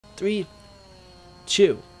3,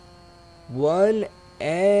 2, 1,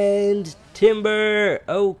 and timber.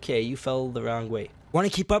 Okay, you fell the wrong way. Want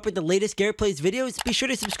to keep up with the latest Garrett Plays videos? Be sure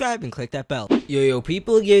to subscribe and click that bell. Yo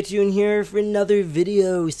people, Garrett here for another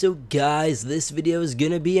video. So guys, this video is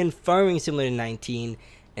gonna be in Farming Simulator 19,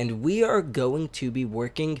 and we are going to be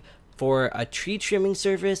working for a tree trimming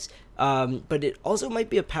service, but it also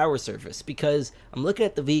might be a power service because I'm looking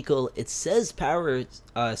at the vehicle. It says power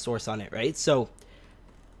source on it, right? So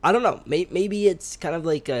I don't know, maybe it's kind of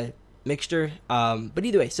like a mixture, but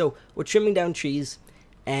either way, so we're trimming down trees,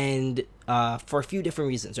 and for a few different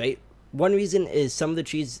reasons, right? One reason is some of the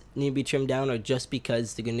trees need to be trimmed down, or just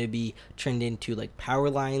because they're going to be turned into like power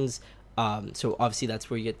lines, so obviously that's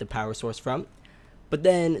where you get the power source from. But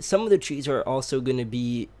then some of the trees are also going to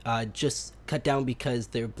be just cut down because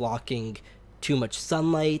they're blocking too much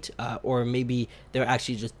sunlight, or maybe they're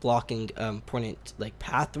actually just blocking important like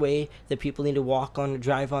pathway that people need to walk on or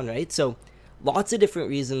drive on, right? So lots of different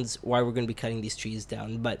reasons why we're going to be cutting these trees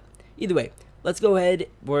down. But either way, let's go ahead.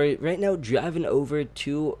 We're right now driving over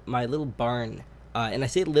to my little barn, and I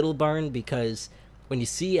say little barn because when you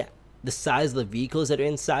see the size of the vehicles that are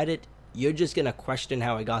inside it, you're just gonna question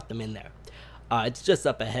how I got them in there. It's just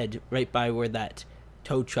up ahead, right by where that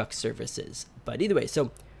tow truck service is. But either way,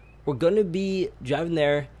 so we're gonna be driving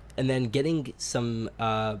there and then getting some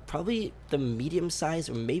probably the medium size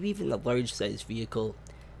or maybe even the large size vehicle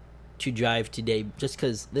to drive today, just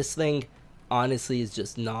because this thing honestly is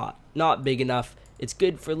just not big enough. It's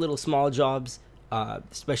good for little small jobs,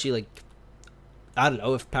 especially like, I don't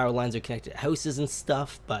know if power lines are connected to houses and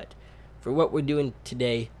stuff, but for what we're doing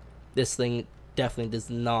today, this thing definitely does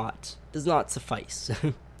not suffice.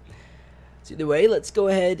 So either way, let's go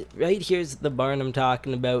ahead. Right here's the barn I'm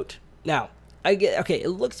talking about. Now okay, it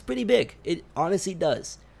looks pretty big, it honestly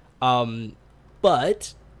does,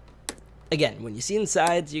 but again, when you see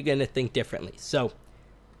inside, you're gonna think differently. So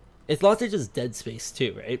it's lots of just dead space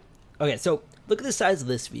too, right? Okay, so look at the size of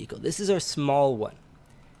this vehicle. This is our small one,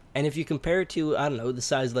 and if you compare it to, I don't know, the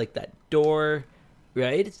size like that door,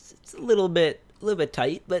 right? It's a little bit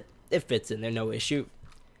tight, but it fits in there, no issue.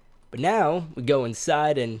 But now we go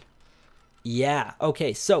inside, and yeah,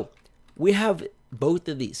 okay, so we have both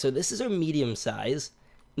of these. So this is our medium size.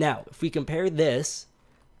 Now, if we compare this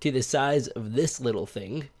to the size of this little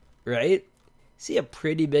thing, right? See a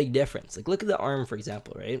pretty big difference. Like, look at the arm, for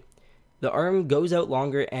example, right? The arm goes out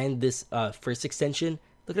longer, and this first extension,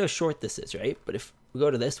 look at how short this is, right? But if we go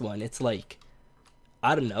to this one, it's like,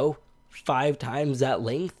 I don't know, 5 times that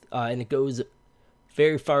length, and it goes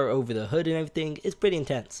very far over the hood and everything. It's pretty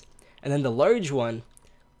intense. And then the large one,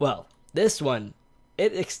 well, this one,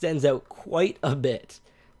 it extends out quite a bit.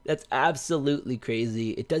 That's absolutely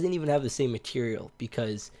crazy. It doesn't even have the same material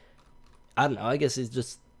because, I don't know, I guess it's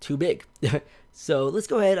just too big. So let's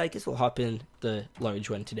go ahead. I guess we'll hop in the large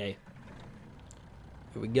one today.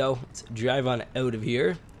 Here we go. Let's drive on out of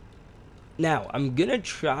here. Now I'm gonna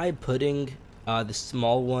try putting the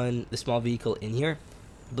small vehicle in here.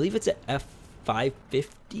 I believe it's a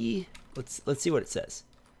F550. Let's see what it says.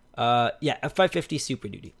 Yeah, F550 Super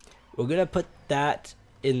Duty. We're gonna put that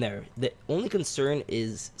in there. The only concern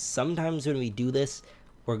is sometimes when we do this,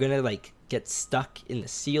 we're gonna like get stuck in the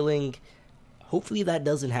ceiling. Hopefully that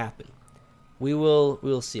doesn't happen.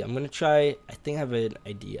 We'll see. I'm gonna try. I think I have an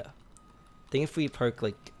idea. I think if we park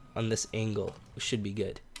like on this angle, we should be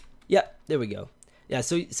good. Yeah, there we go. Yeah,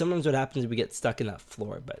 so sometimes what happens is we get stuck in that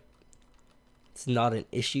floor, but it's not an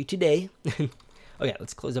issue today. Okay,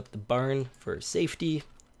 let's close up the barn for safety.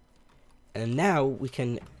 And now we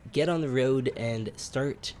can get on the road and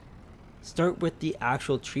start with the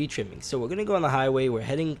actual tree trimming. So we're gonna go on the highway. We're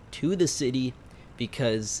heading to the city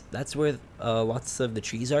because that's where lots of the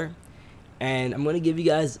trees are. And I'm gonna give you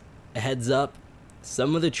guys a heads up.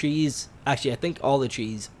 Some of the trees, actually I think all the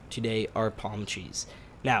trees today are palm trees.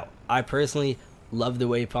 Now, I personally love the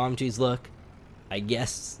way palm trees look. I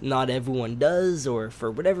guess not everyone does, or for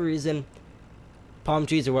whatever reason, palm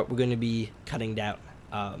trees are what we're gonna be cutting down.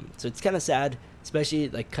 So it's kind of sad, especially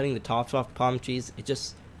like cutting the tops off palm trees.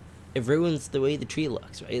 It ruins the way the tree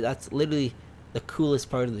looks, right? That's literally the coolest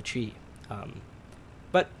part of the tree.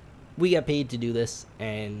 But we get paid to do this,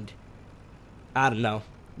 and I don't know,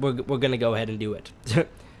 we're gonna go ahead and do it.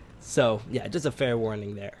 So yeah, just a fair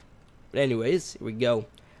warning there. But anyways, here we go.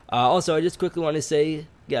 Also, I just quickly want to say,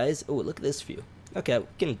 guys, oh, look at this view. Okay, we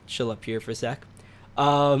can chill up here for a sec.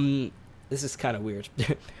 This is kind of weird.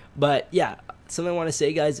 But yeah, something I want to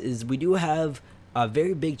say, guys, is we do have a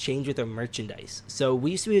very big change with our merchandise. So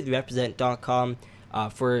we used to be with represent.com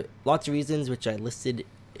for lots of reasons, which I listed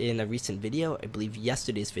in a recent video, I believe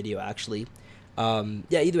yesterday's video actually.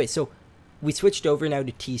 Yeah, either way, so we switched over now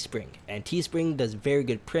to Teespring, and Teespring does very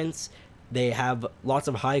good prints. They have lots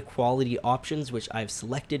of high quality options, which I've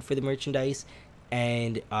selected for the merchandise,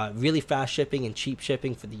 and really fast shipping and cheap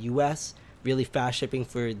shipping for the US, really fast shipping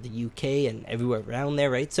for the UK and everywhere around there,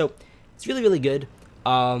 right? So it's really, really good.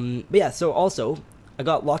 But yeah, so also I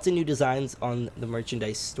got lots of new designs on the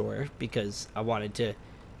merchandise store because I wanted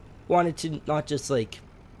to not just like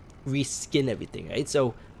reskin everything, right?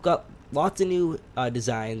 So got lots of new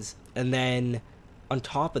designs, and then on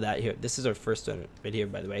top of that, here, this is our first one right here,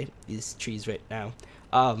 by the way, these trees right now.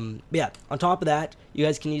 But yeah, on top of that, you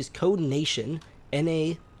guys can use code NATION,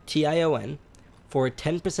 NATION, for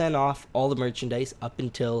 10% off all the merchandise up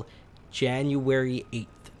until January 8th.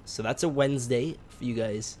 So that's a Wednesday for you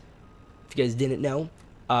guys, if you guys didn't know.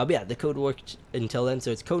 But yeah, the code worked until then,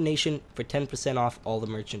 so it's code NATION for 10% off all the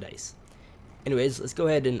merchandise. Anyways, let's go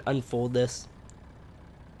ahead and unfold this.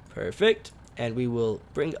 Perfect. And we will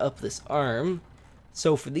bring up this arm.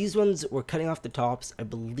 So for these ones, we're cutting off the tops, I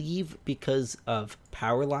believe, because of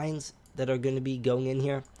power lines that are going to be going in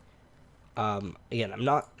here. Again, I'm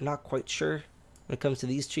not quite sure when it comes to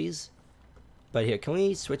these trees. But here, can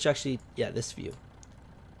we switch actually? Yeah, this view.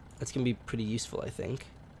 That's going to be pretty useful, I think.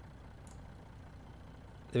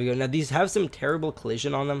 There we go. Now, these have some terrible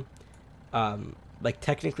collision on them. Like,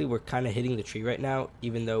 technically, we're kind of hitting the tree right now,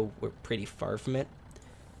 even though we're pretty far from it.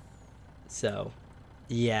 So,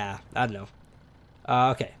 yeah, I don't know.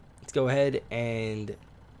 Okay, let's go ahead and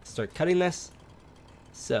start cutting this.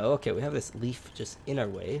 So, okay, we have this leaf just in our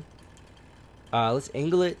way. Let's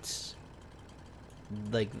angle it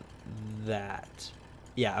like that.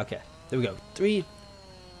 Yeah, okay. There we go. 3,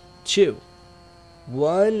 2,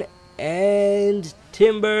 1, and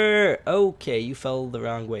timber. Okay, you fell the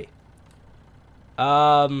wrong way.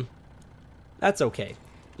 That's okay.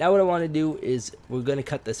 Now what I want to do is we're going to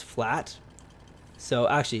cut this flat. So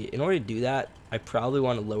actually, in order to do that, I probably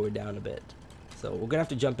want to lower down a bit. So we're going to have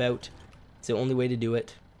to jump out. It's the only way to do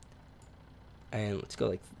it. And let's go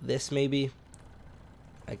like this maybe.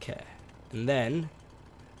 Okay. And then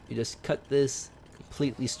you just cut this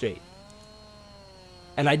completely straight.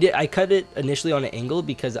 And I cut it initially on an angle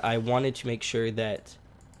because I wanted to make sure that,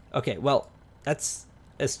 okay, well, that's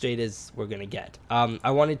as straight as we're going to get.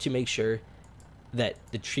 I wanted to make sure that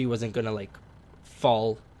the tree wasn't going to like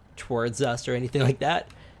fall towards us or anything like that.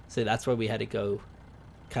 So that's why we had to go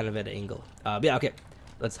kind of at an angle. But yeah, okay.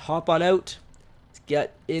 Let's hop on out. Let's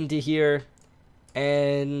get into here.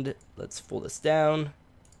 And let's fold this down.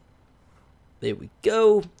 There we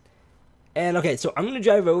go. And okay, so I'm going to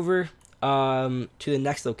drive over to the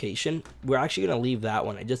next location. We're actually going to leave that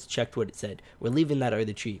one. I just checked what it said. We're leaving that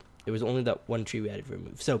other tree. There was only that one tree we had to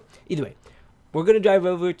remove. So either way, we're going to drive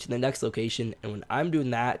over to the next location. And when I'm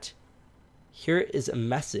doing that, here is a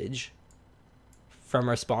message from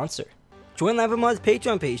our sponsor. Join Lambo Mods'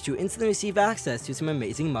 Patreon page to instantly receive access to some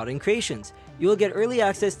amazing modding creations. You will get early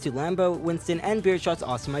access to Lambo, Winston, and Beardshot's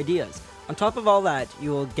awesome ideas. On top of all that,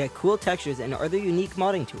 you will get cool textures and other unique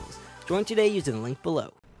modding tools. Join today using the link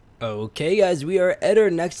below. Okay guys, we are at our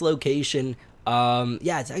next location.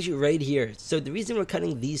 Yeah, it's actually right here. So the reason we're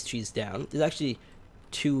cutting these trees down, there's actually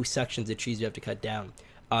 2 sections of trees we have to cut down.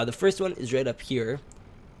 The first one is right up here.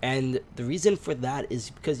 And the reason for that is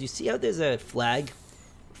because you see how there's a flag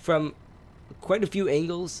from quite a few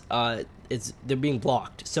angles. They're being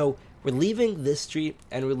blocked. So we're leaving this tree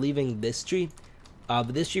and we're leaving this tree.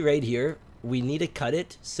 But this tree right here, we need to cut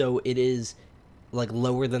it so it is like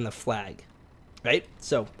lower than the flag, right?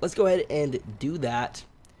 So let's go ahead and do that.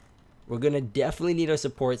 We're gonna definitely need our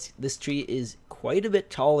supports. This tree is quite a bit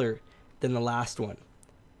taller than the last one,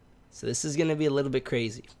 so this is gonna be a little bit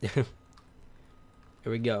crazy. Here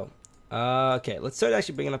we go. Okay, let's start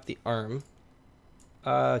actually bringing up the arm.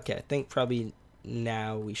 Okay, I think probably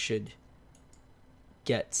now we should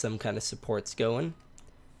get some kind of supports going.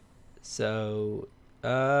 So,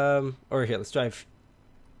 or here, let's drive.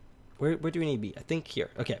 Where do we need to be? I think here.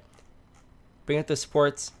 Okay. Bring up the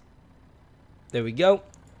supports. There we go.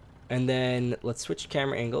 And then let's switch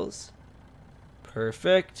camera angles.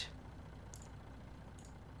 Perfect.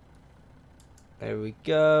 There we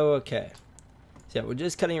go. Okay. So yeah, we're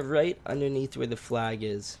just cutting it right underneath where the flag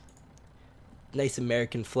is. Nice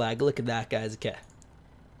American flag. Look at that, guys. Okay.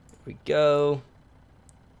 There we go.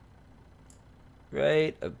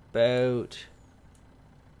 Right about,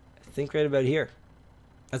 I think right about here.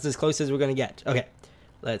 That's as close as we're going to get. Okay.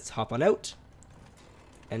 Let's hop on out.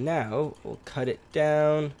 And now we'll cut it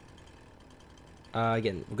down.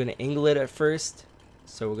 Again, we're going to angle it at first.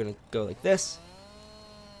 So we're going to go like this.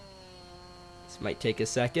 This might take a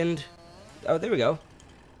second. Oh, there we go.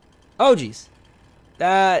 Oh, geez.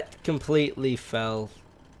 That completely fell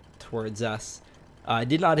towards us. I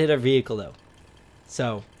did not hit our vehicle though,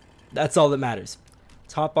 so that's all that matters.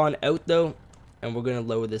 Let's hop on out though, and we're gonna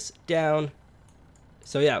lower this down.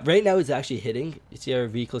 So yeah, right now it's actually hitting. You see our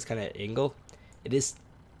vehicle is kind of at an angle. It is,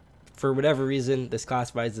 for whatever reason, this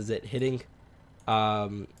classifies as it hitting.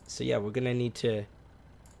 So yeah, we're gonna need to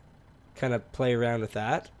kind of play around with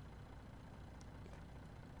that.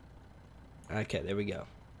 Okay, there we go.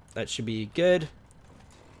 That should be good.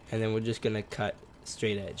 And then we're just gonna cut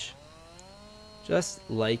straight edge, just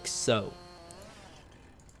like so.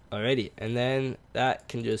 Alrighty, and then that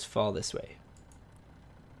can just fall this way.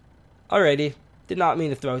 Alrighty, did not mean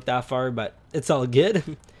to throw it that far, but it's all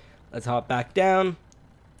good. Let's hop back down,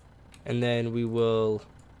 and then we will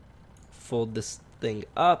fold this thing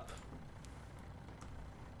up,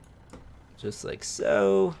 just like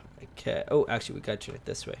so. Okay, oh, actually we gotta turn it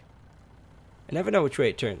this way. I never know which way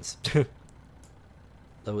it turns.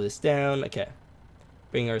 Lower this down. Okay,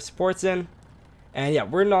 bring our supports in, and yeah,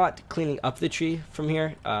 we're not cleaning up the tree from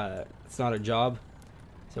here. It's not our job,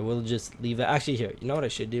 so we'll just leave it. Actually, here, you know what I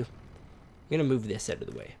should do? I'm gonna move this out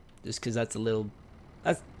of the way, just because that's a little,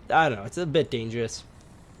 I don't know, it's a bit dangerous.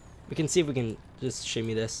 We can see if we can just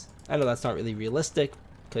shimmy this. I know that's not really realistic,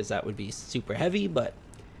 because that would be super heavy, but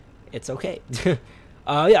it's okay.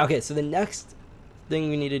 Yeah, okay, so the next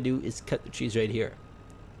thing we need to do is cut the trees right here.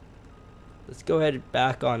 Let's go ahead and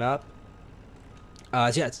back on up.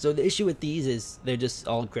 So yeah, so the issue with these is they're just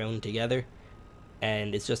all grown together,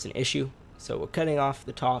 and it's just an issue. So we're cutting off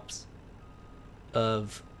the tops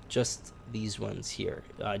of just these ones here.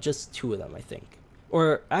 Just 2 of them, I think.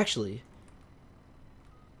 Or actually,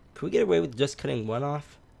 can we get away with just cutting 1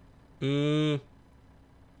 off? No.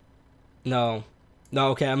 No,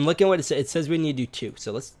 okay, I'm looking at what it says. It says we need to do 2.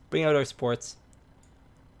 So let's bring out our supports.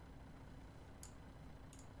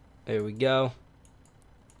 There we go.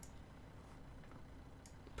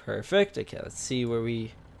 Perfect. Okay, let's see where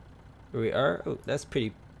we are. Oh, that's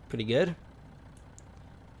pretty good.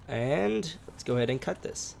 And let's go ahead and cut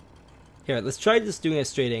this. Here, let's try just doing a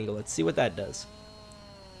straight angle. Let's see what that does.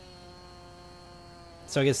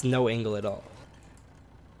 So I guess no angle at all.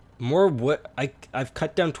 More wood. I've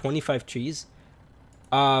cut down 25 trees.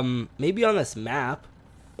 Maybe on this map,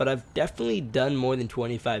 but I've definitely done more than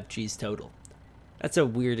 25 trees total. That's a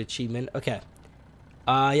weird achievement. Okay.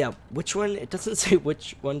 Yeah, which one? It doesn't say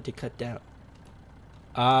which one to cut down.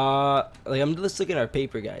 Like, I'm just looking at our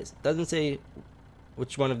paper, guys. It doesn't say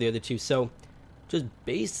which one of the other 2. So, just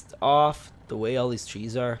based off the way all these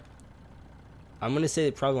trees are, I'm gonna say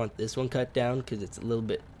they probably want this one cut down because it's a little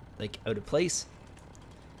bit, like, out of place.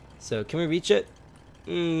 So, can we reach it?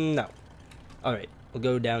 No. Alright, we'll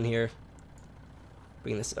go down here.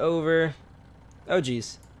 Bring this over. Oh,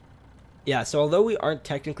 geez. Yeah, so although we aren't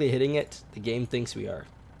technically hitting it, the game thinks we are.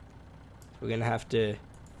 We're gonna have to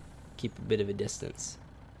keep a bit of a distance.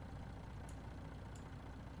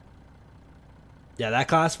 Yeah, that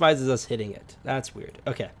classifies as us hitting it. That's weird.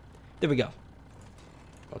 Okay, there we go.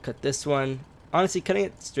 I'll cut this one. Honestly, cutting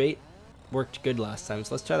it straight worked good last time,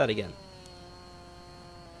 so let's try that again.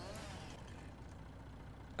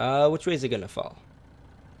 Which way is it gonna fall?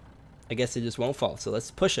 I guess it just won't fall, so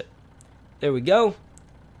let's push it. There we go.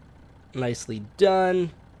 Nicely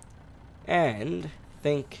done. And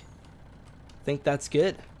think that's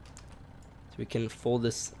good. So we can fold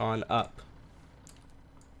this on up.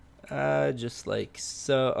 Just like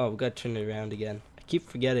so. Oh, we gotta turn it around again. I keep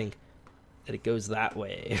forgetting that it goes that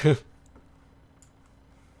way.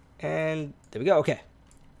 And there we go. Okay.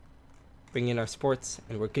 Bring in our supports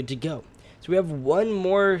and we're good to go. So we have one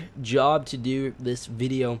more job to do this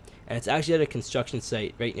video, and it's actually at a construction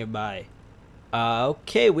site right nearby.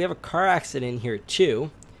 Okay, we have a car accident here too.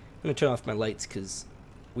 I'm gonna turn off my lights because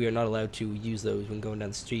we are not allowed to use those when going down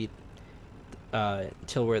the street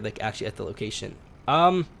until we're like actually at the location.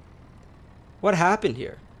 What happened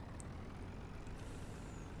here?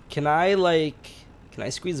 Can I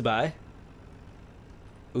squeeze by?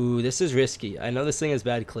 Ooh, this is risky. I know this thing has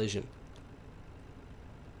bad collision.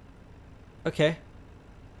 Okay.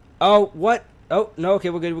 Oh, what? Oh, no, okay,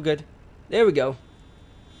 we're good. There we go.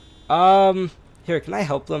 Here, can I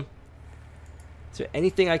help them? Is there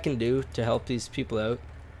anything I can do to help these people out?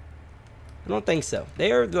 I don't think so.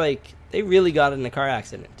 They really got in a car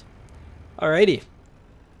accident. Alrighty.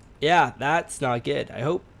 Yeah, that's not good. I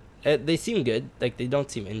hope they seem good. Like, they don't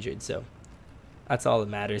seem injured, so that's all that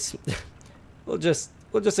matters. We'll just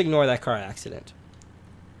ignore that car accident.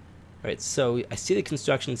 Alright, so I see the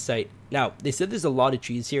construction site. Now, they said there's a lot of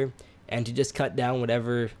trees here, and to just cut down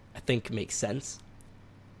whatever I think makes sense.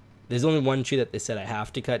 There's only one tree that they said I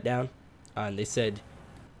have to cut down, and they said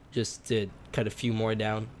just to cut a few more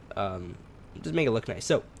down, just make it look nice.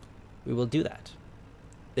 So, we will do that.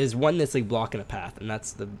 There's one that's like blocking a path, and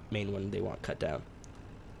that's the main one they want cut down.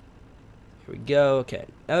 Here we go. Okay,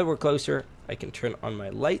 now that we're closer, I can turn on my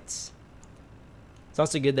lights. It's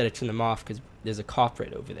also good that I turn them off because there's a cop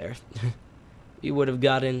right over there. We would have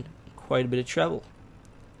gotten quite a bit of trouble.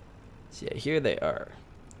 So yeah, here they are.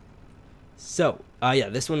 So, yeah,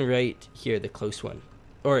 this one right here, the close one.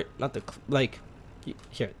 Or, not the, like,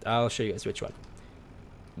 here, I'll show you guys which one.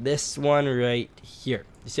 This one right here.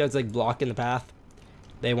 You see how it's like blocking the path?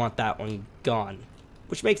 They want that one gone.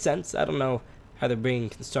 Which makes sense. I don't know how they're bringing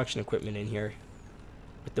construction equipment in here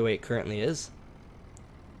with the way it currently is.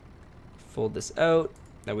 Fold this out.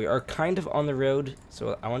 Now we are kind of on the road,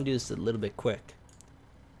 so I want to do this a little bit quick,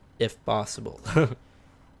 if possible.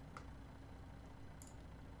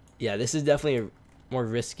 Yeah, this is definitely a more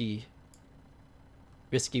risky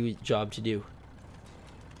job to do.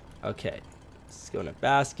 Okay, let's go in a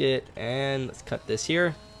basket and let's cut this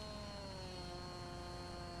here.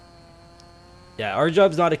 Yeah, our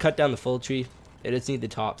job's not to cut down the full tree. They just need the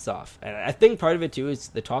tops off. And I think part of it too is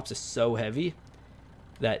the tops are so heavy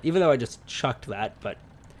that even though I just chucked that, but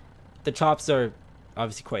the tops are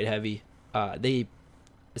obviously quite heavy. They,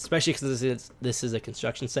 especially because this is a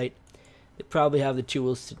construction site, they probably have the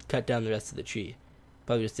tools to cut down the rest of the tree.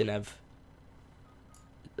 Probably just didn't have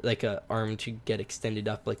like a arm to get extended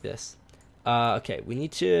up like this. Okay, we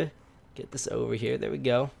need to get this over here. There we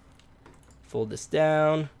go. Fold this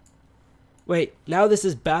down. Wait, now this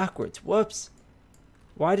is backwards. Whoops.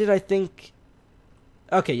 Why did I think...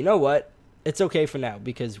 Okay, you know what? It's okay for now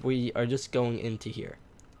because we are just going into here.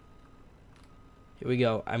 Here we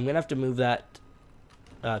go. I'm going to have to move that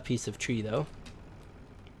piece of tree though.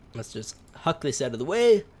 Let's just huck this out of the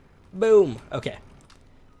way. Boom. Okay.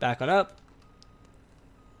 Back on up.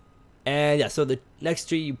 And yeah, so the next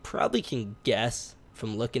tree you probably can guess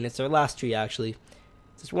from looking. It's our last tree actually.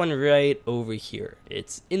 There's one right over here.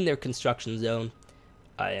 It's in their construction zone.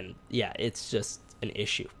 And yeah, it's just an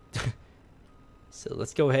issue. So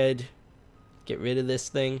let's go ahead, get rid of this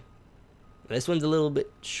thing. This one's a little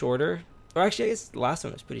bit shorter. Or actually, I guess the last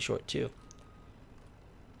one was pretty short too.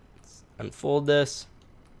 Let's unfold this.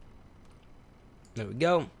 There we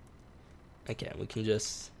go. Okay, we can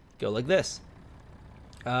just go like this.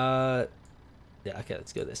 Yeah, okay,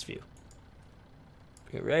 let's go this view.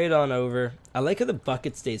 Bring it right on over. I like how the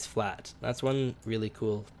bucket stays flat. That's one really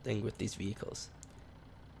cool thing with these vehicles.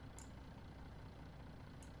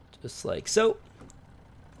 Just like so.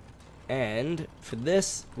 And for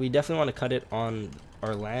this, we definitely want to cut it on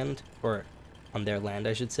our land, or on their land,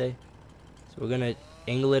 I should say. So we're going to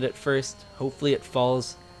angle it at first. Hopefully it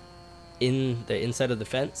falls in the inside of the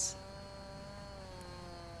fence.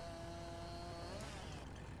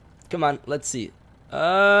 Come on, let's see.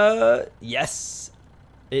 Yes.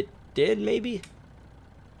 It did, maybe?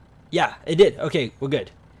 Yeah, it did. Okay, we're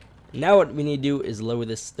good. Now what we need to do is lower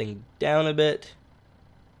this thing down a bit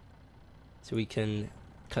so we can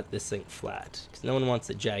cut this thing flat, because no one wants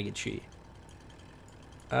a jagged tree.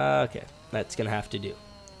 Okay, that's gonna have to do.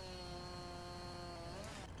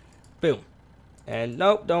 Boom. And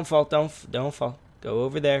nope, don't fall, don't fall. Go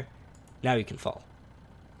over there. Now you can fall.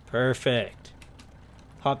 Perfect.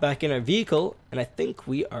 Hop back in our vehicle, and I think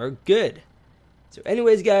we are good. So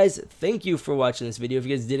anyways, guys, thank you for watching this video. If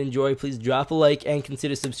you guys did enjoy, please drop a like and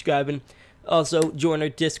consider subscribing. Also, join our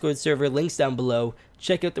Discord server, links down below.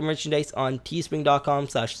 Check out the merchandise on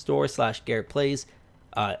teespring.com/store/GarrettPlays.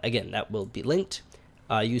 Again, that will be linked.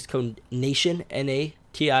 Use code NATION,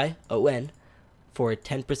 NATION, for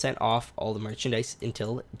 10% off all the merchandise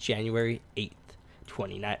until January 8th,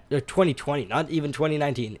 2020. Not even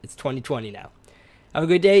 2019. It's 2020 now. Have a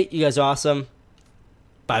good day. You guys are awesome.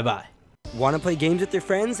 Bye-bye. Want to play games with your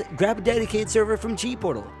friends? Grab a dedicated server from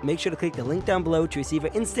GPortal. Make sure to click the link down below to receive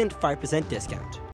an instant 5% discount.